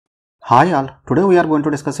Hi all, today we are going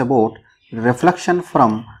to discuss about reflection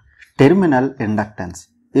from terminal inductance.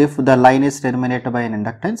 If the line is terminated by an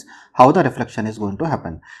inductance, how the reflection is going to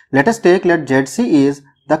happen. Let ZC is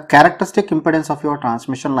the characteristic impedance of your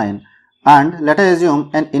transmission line, and let us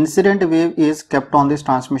assume an incident wave is kept on this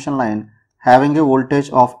transmission line having a voltage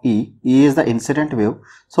of E. E is the incident wave.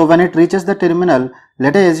 So when it reaches the terminal,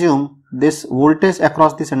 let us assume this voltage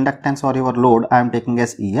across this inductance or your load I am taking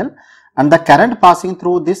as EL, and the current passing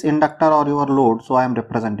through this inductor or your load, so I am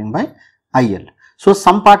representing by IL. So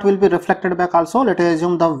some part will be reflected back also. Let us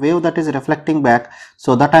assume the wave that is reflecting back,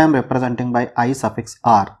 so that I am representing by I suffix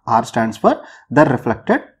R. R stands for the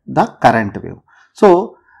reflected, the current wave.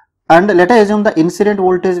 So, and let us assume the incident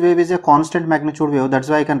voltage wave is a constant magnitude wave, that's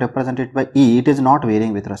why I can represent it by E. It is not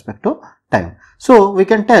varying with respect to time. So we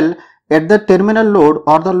can tell at the terminal load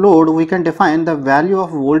or the load, we can define the value of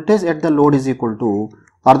voltage at the load is equal to,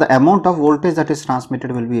 or the amount of voltage that is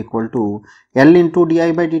transmitted will be equal to L into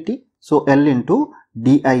di by dt. So L into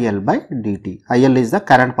dIL by dt. IL is the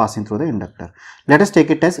current passing through the inductor. Let us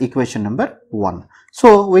take it as equation number 1.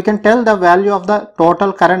 So we can tell the value of the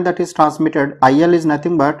total current that is transmitted. IL is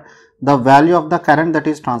nothing but the value of the current that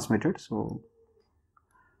is transmitted. So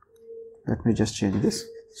let me just change this.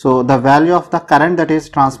 So the value of the current that is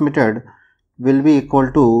transmitted will be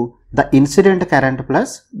equal to the incident current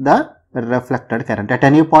plus the reflected current. At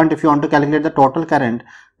any point, if you want to calculate the total current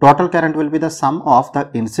will be the sum of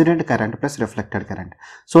the incident current plus reflected current.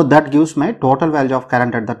 So that gives my total value of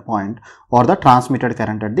current at that point, or the transmitted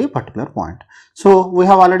current at the particular point. So we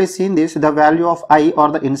have already seen this. The value of I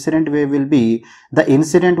or the incident wave will be the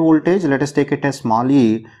incident voltage, let us take it as small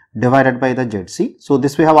e, divided by the ZC. So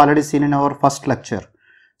this we have already seen in our first lecture.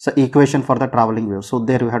 So equation for the traveling wave. So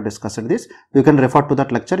there we have discussed this. You can refer to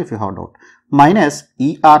that lecture if you have doubt. Minus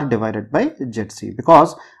ER divided by ZC,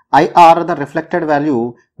 because IR, the reflected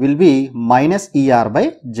value, will be minus ER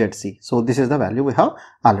by ZC. So this is the value we have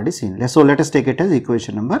already seen. So let us take it as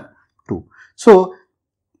equation number 2. So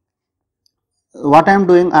what I am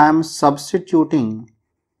doing, I am substituting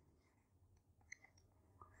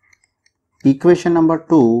equation number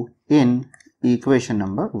 2 in equation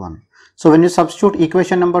number 1. So when you substitute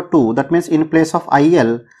equation number 2, that means in place of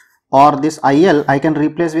IL or this IL, I can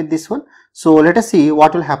replace with this one. So let us see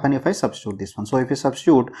what will happen if I substitute this one. So if you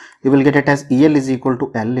substitute, you will get it as EL is equal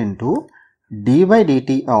to L into d by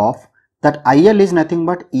dt of that IL is nothing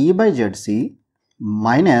but E by ZC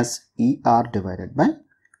minus ER divided by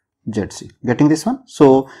ZC. Getting this one?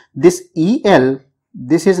 So this EL,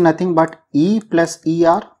 this is nothing but E plus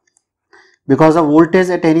ER, because the voltage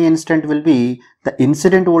at any instant will be the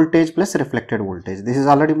incident voltage plus reflected voltage. This is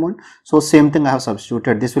already known. So same thing I have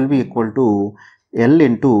substituted. This will be equal to L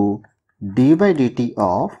into d by dt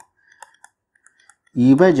of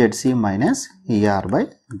E by ZC minus ER by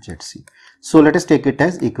ZC. So let us take it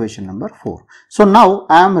as equation number 4. So now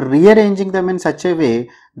I am rearranging them in such a way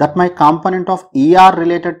that my component of ER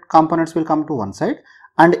related components will come to one side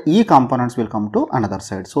and E components will come to another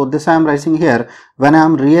side. So this I am writing here when I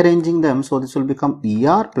am rearranging them. So this will become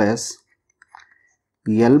ER plus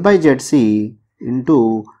L by ZC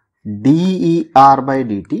into DER by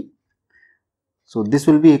dt. So this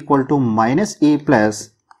will be equal to minus E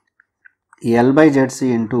plus L by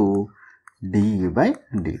ZC into DE by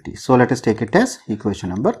dt. So let us take it as equation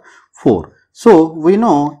number 4. So we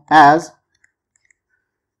know as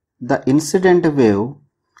the incident wave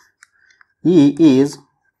E is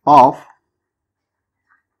of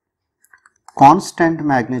constant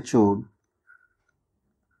magnitude,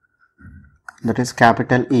 that is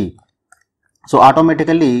capital E. So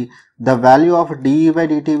automatically the value of dE by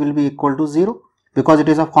dt will be equal to 0, because it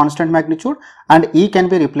is of constant magnitude and E can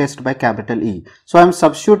be replaced by capital E. So I am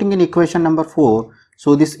substituting in equation number 4.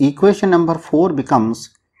 So this equation number 4 becomes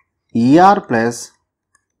ER plus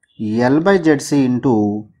L by ZC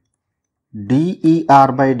into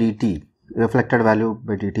DER by dt, reflected value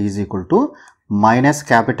by dt is equal to minus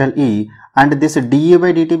capital E, and this dE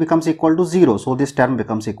by dt becomes equal to 0. So this term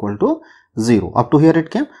becomes equal to 0. Up to here it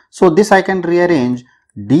came. So this I can rearrange.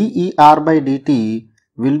 DER by dt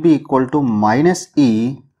will be equal to minus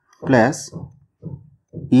E plus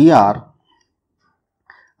ER,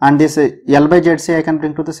 and this L by ZC I can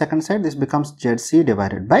bring to the second side. This becomes ZC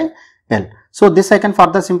divided by L. So this I can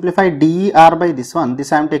further simplify. DER by this one,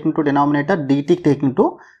 this I am taking to denominator, dt taking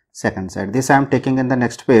to second side. This I am taking in the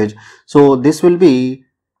next page. So this will be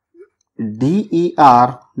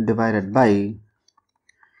DER divided by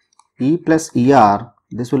E plus ER.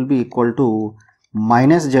 This will be equal to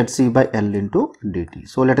minus ZC by L into dt.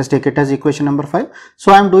 So let us take it as equation number 5.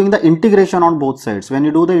 So I am doing the integration on both sides. When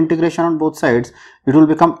you do the integration on both sides, it will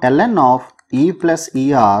become ln of E plus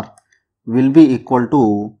ER will be equal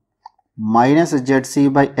to minus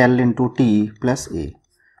ZC by L into T plus A.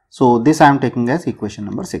 So this I am taking as equation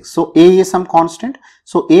number 6. So A is some constant.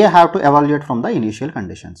 So A I have to evaluate from the initial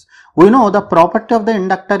conditions. We know the property of the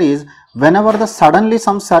inductor is whenever the suddenly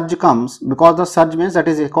some surge comes, because the surge means that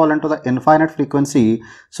is equivalent to the infinite frequency.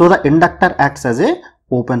 So the inductor acts as a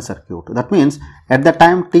open circuit. That means at the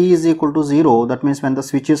time T is equal to 0, that means when the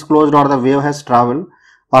switch is closed or the wave has traveled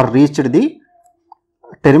or reached the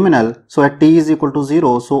terminal. So at T is equal to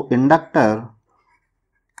 0, so inductor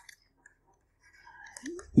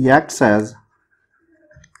acts as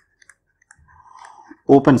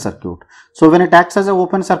open circuit. So when it acts as an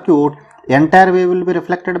open circuit, entire wave will be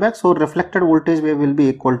reflected back. So reflected voltage wave will be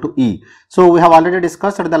equal to E. So we have already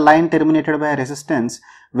discussed that the line terminated by a resistance.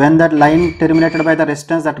 When that line terminated by the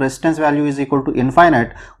resistance, that resistance value is equal to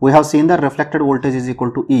infinite. We have seen the reflected voltage is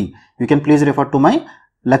equal to E. You can please refer to my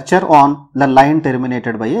lecture on the line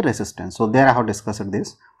terminated by a resistance. So there I have discussed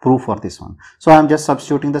this proof for this one. So I am just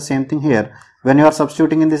substituting the same thing here. When you are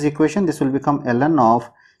substituting in this equation, this will become ln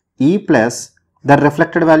of E plus the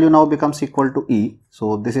reflected value now becomes equal to E.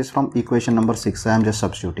 So this is from equation number 6. I am just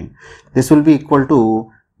substituting. This will be equal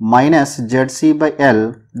to minus ZC by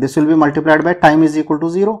L. This will be multiplied by time is equal to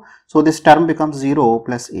 0. So this term becomes 0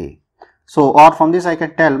 plus A. So or from this I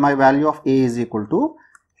can tell my value of A is equal to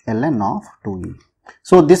ln of 2E.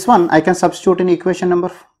 So this one I can substitute in equation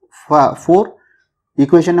number 4,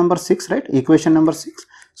 equation number 6, right? Equation number 6.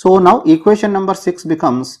 So now equation number 6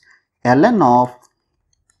 becomes ln of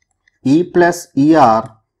E plus ER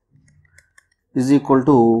is equal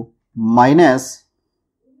to minus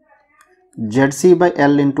ZC by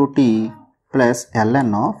L into T plus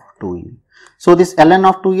ln of 2E. So this ln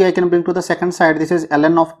of 2E I can bring to the second side. This is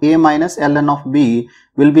ln of A minus ln of B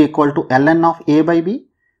will be equal to ln of A by B.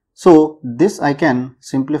 So this I can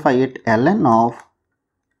simplify it ln of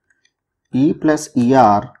E plus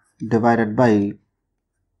ER divided by,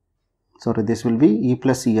 sorry, this will be E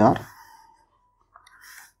plus ER,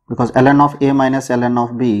 because ln of A minus ln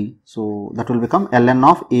of B, so that will become ln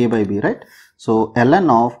of A by B, right? So ln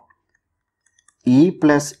of E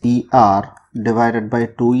plus ER divided by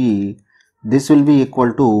 2E, this will be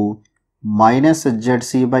equal to minus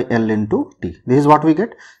ZC by L into T. This is what we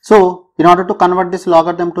get. So in order to convert this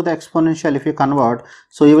logarithm to the exponential, if you convert,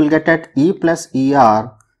 so you will get at E plus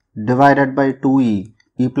ER divided by 2E.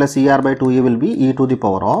 E plus ER by 2E will be E to the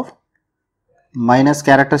power of minus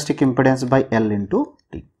characteristic impedance by L into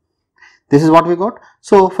T. This is what we got.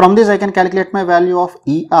 So from this I can calculate my value of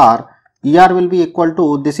ER. ER will be equal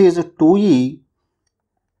to, this is 2E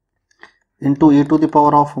into E to the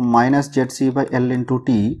power of minus ZC by L into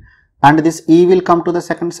T, and this E will come to the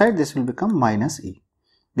second side, this will become minus E.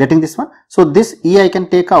 Getting this one? So this E I can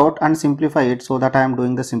take out and simplify it, so that I am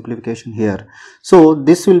doing the simplification here. So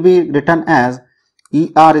this will be written as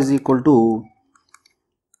ER is equal to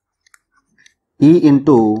E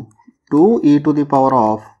into 2E to the power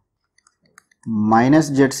of minus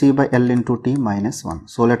ZC by L into T minus 1.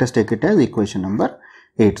 So let us take it as equation number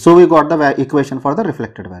 8. So we got the equation for the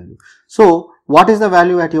reflected value. So what is the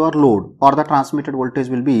value at your load, or the transmitted voltage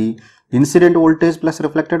will be incident voltage plus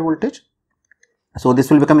reflected voltage. So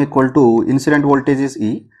this will become equal to incident voltage is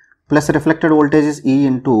E plus reflected voltage is E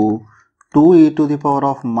into 2E to the power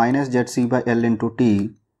of minus ZC by L into T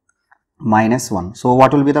minus 1. So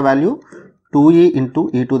what will be the value? 2E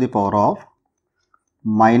into E to the power of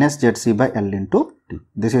minus ZC by L into T.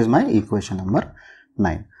 This is my equation number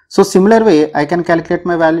 9. So similar way I can calculate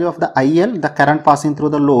my value of the IL, the current passing through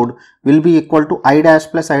the load, will be equal to I dash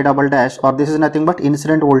plus I double dash, or this is nothing but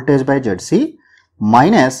incident voltage by ZC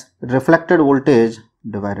minus reflected voltage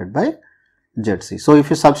divided by ZC. So if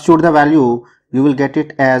you substitute the value, you will get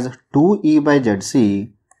it as 2E by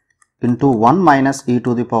ZC into 1 minus E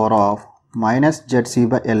to the power of minus ZC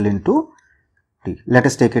by L into T. Let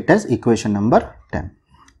us take it as equation number 10.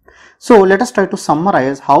 So let us try to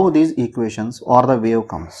summarize how these equations or the wave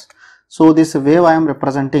comes. So this wave I am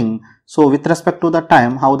representing, so with respect to the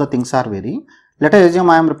time how the things are varying. Let us assume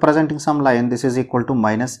I am representing some line, this is equal to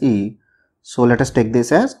minus E. So let us take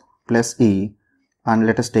this as plus E and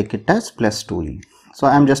let us take it as plus 2E. So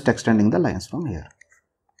I am just extending the lines from here.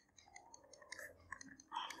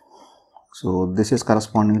 So this is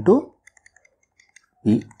corresponding to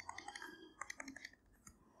E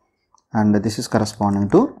and this is corresponding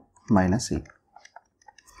to minus E.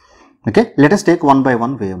 Okay, let us take one by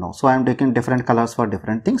one wave now. So I am taking different colors for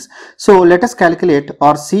different things. So let us calculate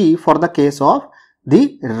or see for the case of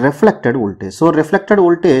the reflected voltage. So reflected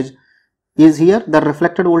voltage is here, the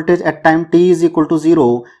reflected voltage at time t is equal to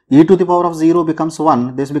 0, e to the power of 0 becomes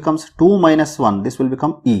 1, this becomes 2 minus 1, this will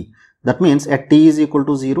become E. That means at t is equal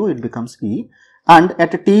to 0, it becomes E, and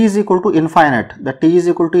at t is equal to infinite, the t is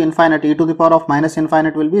equal to infinite, e to the power of minus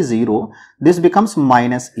infinite will be 0. This becomes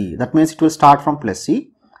minus E. That means it will start from plus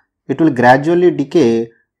E, it will gradually decay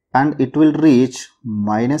and it will reach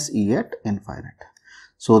minus E at infinite.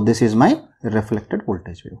 So this is my reflected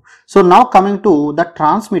voltage wave. So now coming to the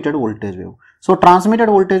transmitted voltage wave. So transmitted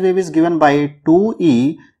voltage wave is given by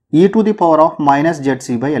 2E e to the power of minus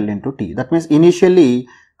Zc by L into T. That means initially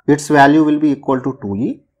its value will be equal to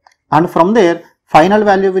 2E, and from there final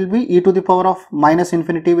value will be e to the power of minus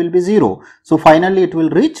infinity will be 0. So finally it will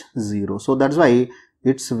reach 0. So that's why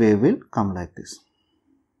its wave will come like this.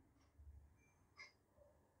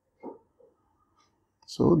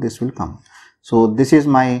 So this will come. So this is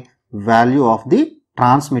my value of the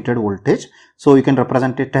transmitted voltage. So you can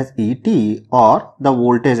represent it as ET or the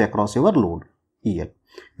voltage across your load, EL.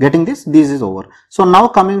 Getting this? This is over. So now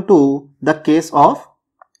coming to the case of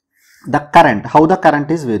the current, how the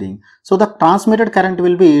current is varying. So the transmitted current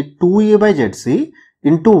will be 2E by Zc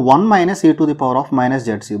into 1 minus e to the power of minus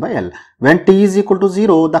Zc by L. When t is equal to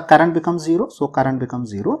 0, the current becomes 0. So current becomes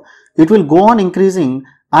 0. It will go on increasing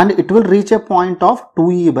and it will reach a point of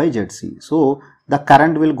 2E by Zc. So the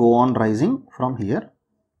current will go on rising from here.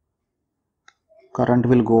 Current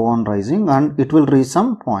will go on rising and it will reach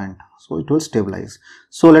some point. So it will stabilize.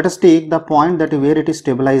 So let us take the point that where it is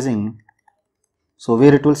stabilizing. So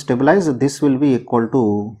where it will stabilize, this will be equal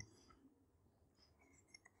to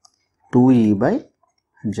 2E by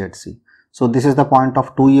Zc. So this is the point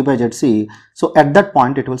of 2E by Zc. So at that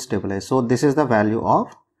point it will stabilize. So this is the value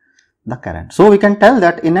of the current. So we can tell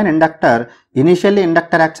that in an inductor, initially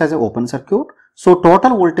inductor acts as an open circuit. So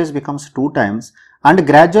total voltage becomes 2 times, and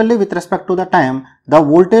gradually with respect to the time, the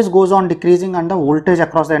voltage goes on decreasing and the voltage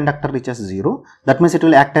across the inductor reaches 0. That means it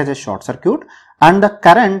will act as a short circuit, and the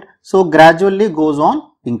current so gradually goes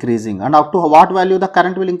on increasing, and up to what value the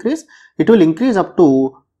current will increase? It will increase up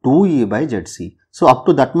to 2E by Zc. So up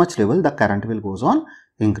to that much level the current will goes on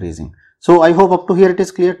increasing. So I hope up to here it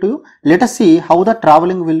is clear to you. Let us see how the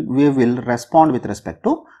travelling wave will respond with respect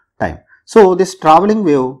to time. So this travelling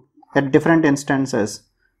wave at different instances.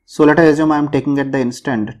 So let us assume I am taking at the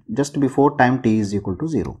instant just before time t is equal to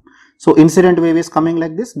 0. So incident wave is coming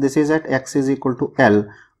like this. This is at x is equal to L,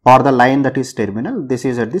 or the line that is terminal. This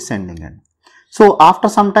is at the sending end. So after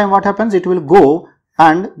some time what happens? It will go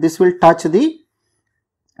and this will touch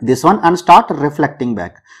this one and start reflecting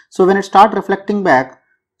back. So when it start reflecting back,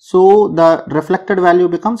 so the reflected value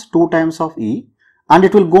becomes 2 times of E, and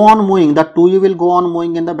it will go on moving. The 2E will go on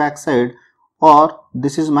moving in the back side, or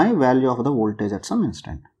this is my value of the voltage at some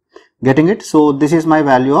instant. Getting it? So this is my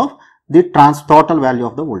value of the total value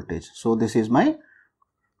of the voltage. So this is my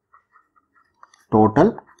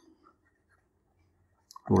total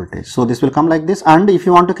voltage. So this will come like this, and if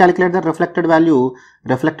you want to calculate the reflected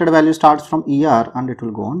value starts from ER and it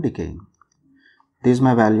will go on decaying. This is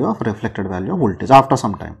my value of reflected value of voltage after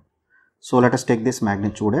some time. So let us take this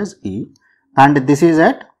magnitude as E, and this is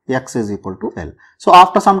at x is equal to L. So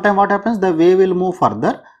after some time what happens? The wave will move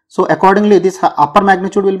further. So accordingly this upper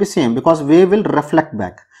magnitude will be same, because wave will reflect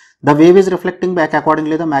back. The wave is reflecting back,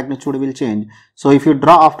 accordingly the magnitude will change. So if you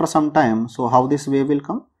draw after some time, so how this wave will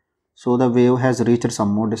come? So the wave has reached some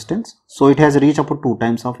more distance. So it has reached up to 2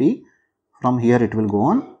 times of E. From here it will go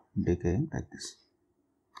on decaying like this,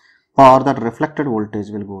 or the reflected voltage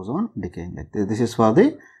will goes on decaying like this. This is for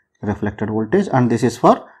the reflected voltage, and this is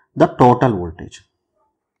for the total voltage.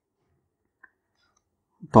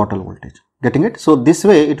 Getting it? So this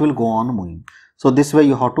way it will go on moving. So this way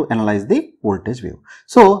you have to analyze the voltage wave.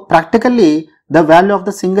 So practically the value of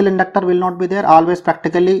the single inductor will not be there. Always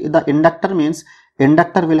practically the inductor means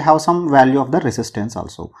inductor will have some value of the resistance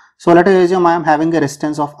also. So let us assume I am having a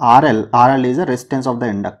resistance of RL. RL is a resistance of the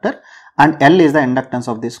inductor and L is the inductance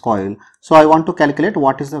of this coil. So I want to calculate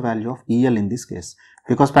what is the value of EL in this case,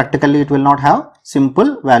 because practically it will not have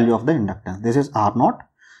simple value of the inductance. This is R0.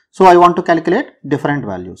 So I want to calculate different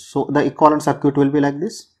values. So the equivalent circuit will be like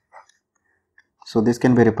this. So this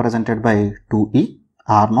can be represented by 2E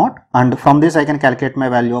R0, and from this I can calculate my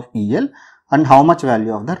value of EL and how much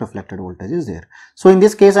value of the reflected voltage is there. So in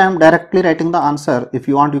this case I am directly writing the answer. If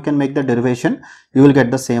you want, you can make the derivation, you will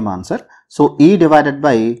get the same answer. So E divided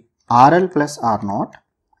by RL plus R0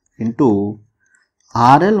 into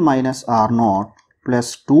RL minus R0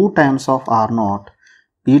 plus 2 times of R0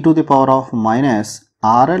 e to the power of minus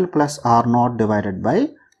RL plus R0 divided by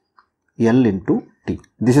L into T.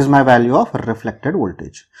 This is my value of reflected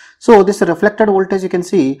voltage. So this reflected voltage, you can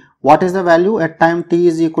see what is the value at time t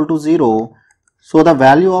is equal to 0. So the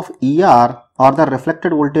value of ER or the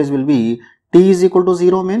reflected voltage will be t is equal to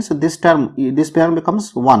 0 means this term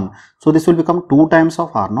becomes 1. So this will become 2 times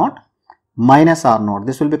of R0 minus R0.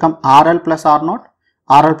 This will become RL plus R0.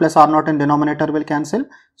 RL plus R0 in denominator will cancel.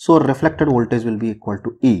 So reflected voltage will be equal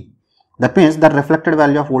to E. That means the reflected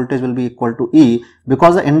value of voltage will be equal to E,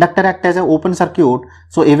 because the inductor acts as an open circuit.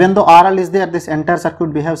 So even though RL is there, this entire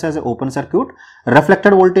circuit behaves as an open circuit.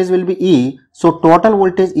 Reflected voltage will be E. So total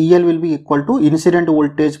voltage EL will be equal to incident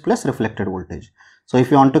voltage plus reflected voltage. So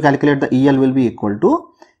if you want to calculate, the EL will be equal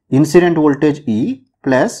to incident voltage E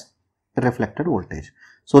plus reflected voltage.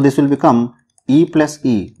 So this will become E plus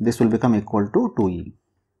E. This will become equal to 2E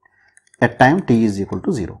at time t is equal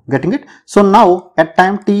to 0. Getting it? So now at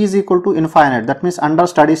time t is equal to infinite, that means under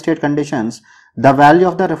steady state conditions, the value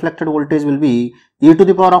of the reflected voltage will be e to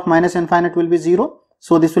the power of minus infinite will be 0.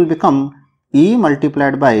 So this will become E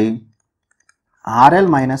multiplied by RL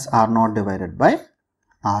minus R0 divided by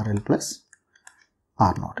RL plus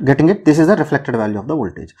R0. Getting it? This is the reflected value of the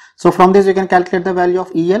voltage. So from this you can calculate the value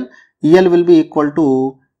of EL. EL will be equal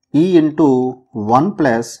to E into 1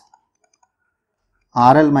 plus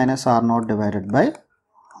RL minus R0 divided by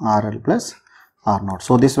RL plus R0.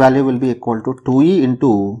 So this value will be equal to 2E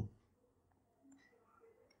into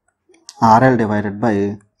RL divided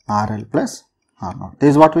by RL plus R0.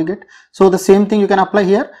 This is what we get. So the same thing you can apply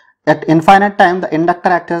here. At infinite time, the inductor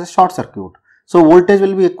acts as a short circuit. So voltage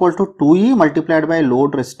will be equal to 2E multiplied by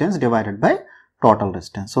load resistance divided by total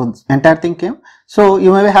resistance. So entire thing came. So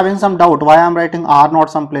you may be having some doubt why I am writing R0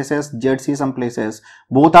 some places, ZC some places.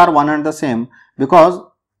 Both are one and the same, because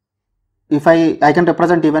if I can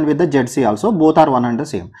represent even with the ZC also, both are one and the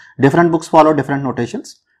same. Different books follow different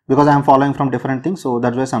notations, because I am following from different things. So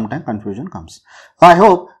that's why sometimes confusion comes. I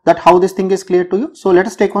hope that how this thing is clear to you. So let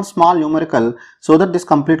us take one small numerical so that this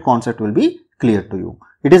complete concept will be clear to you.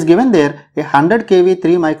 It is given there a 100 kV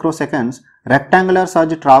 3 microseconds rectangular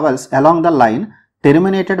surge travels along the line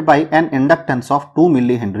terminated by an inductance of 2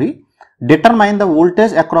 millihenry. Determine the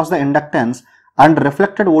voltage across the inductance and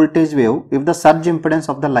reflected voltage wave if the surge impedance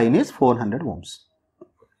of the line is 400 ohms.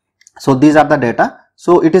 So these are the data.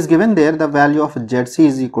 So it is given there the value of ZC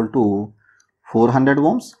is equal to 400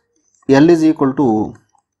 ohms, L is equal to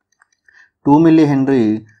 2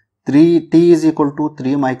 millihenry, T is equal to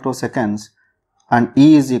 3 microseconds and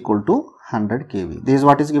E is equal to 100 kV. This is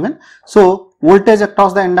what is given. So voltage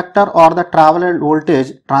across the inductor or the traveled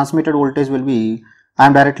voltage, transmitted voltage will be, I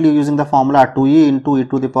am directly using the formula 2E into e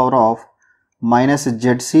to the power of minus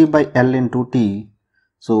ZC by L into T.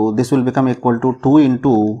 So this will become equal to 2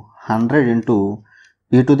 into 100 into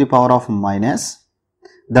e to the power of minus,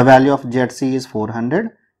 the value of ZC is 400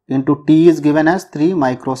 into T is given as 3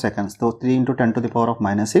 microseconds. So 3 into 10 to the power of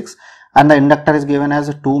minus 6, and the inductor is given as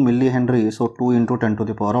 2 millihenry. So 2 into 10 to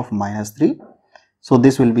the power of minus 3. So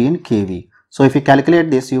this will be in kV. So if you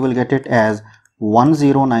calculate this, you will get it as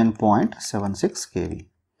 109.76 kV.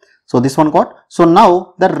 So this one got. So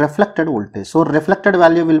now the reflected voltage. So reflected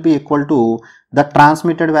value will be equal to the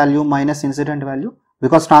transmitted value minus incident value,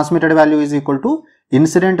 because transmitted value is equal to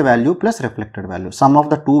incident value plus reflected value. Sum of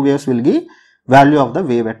the two waves will give value of the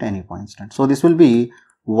wave at any point instant. So this will be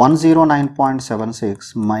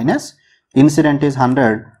 109.76 minus incident is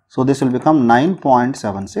 100. So this will become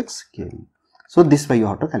 9.76 kV. So this way you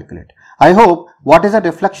have to calculate. I hope what is the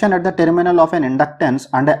reflection at the terminal of an inductance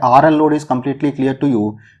and a RL load is completely clear to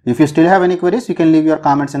you. If you still have any queries, you can leave your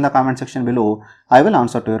comments in the comment section below. I will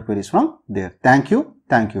answer to your queries from there. Thank you.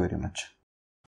 Thank you very much.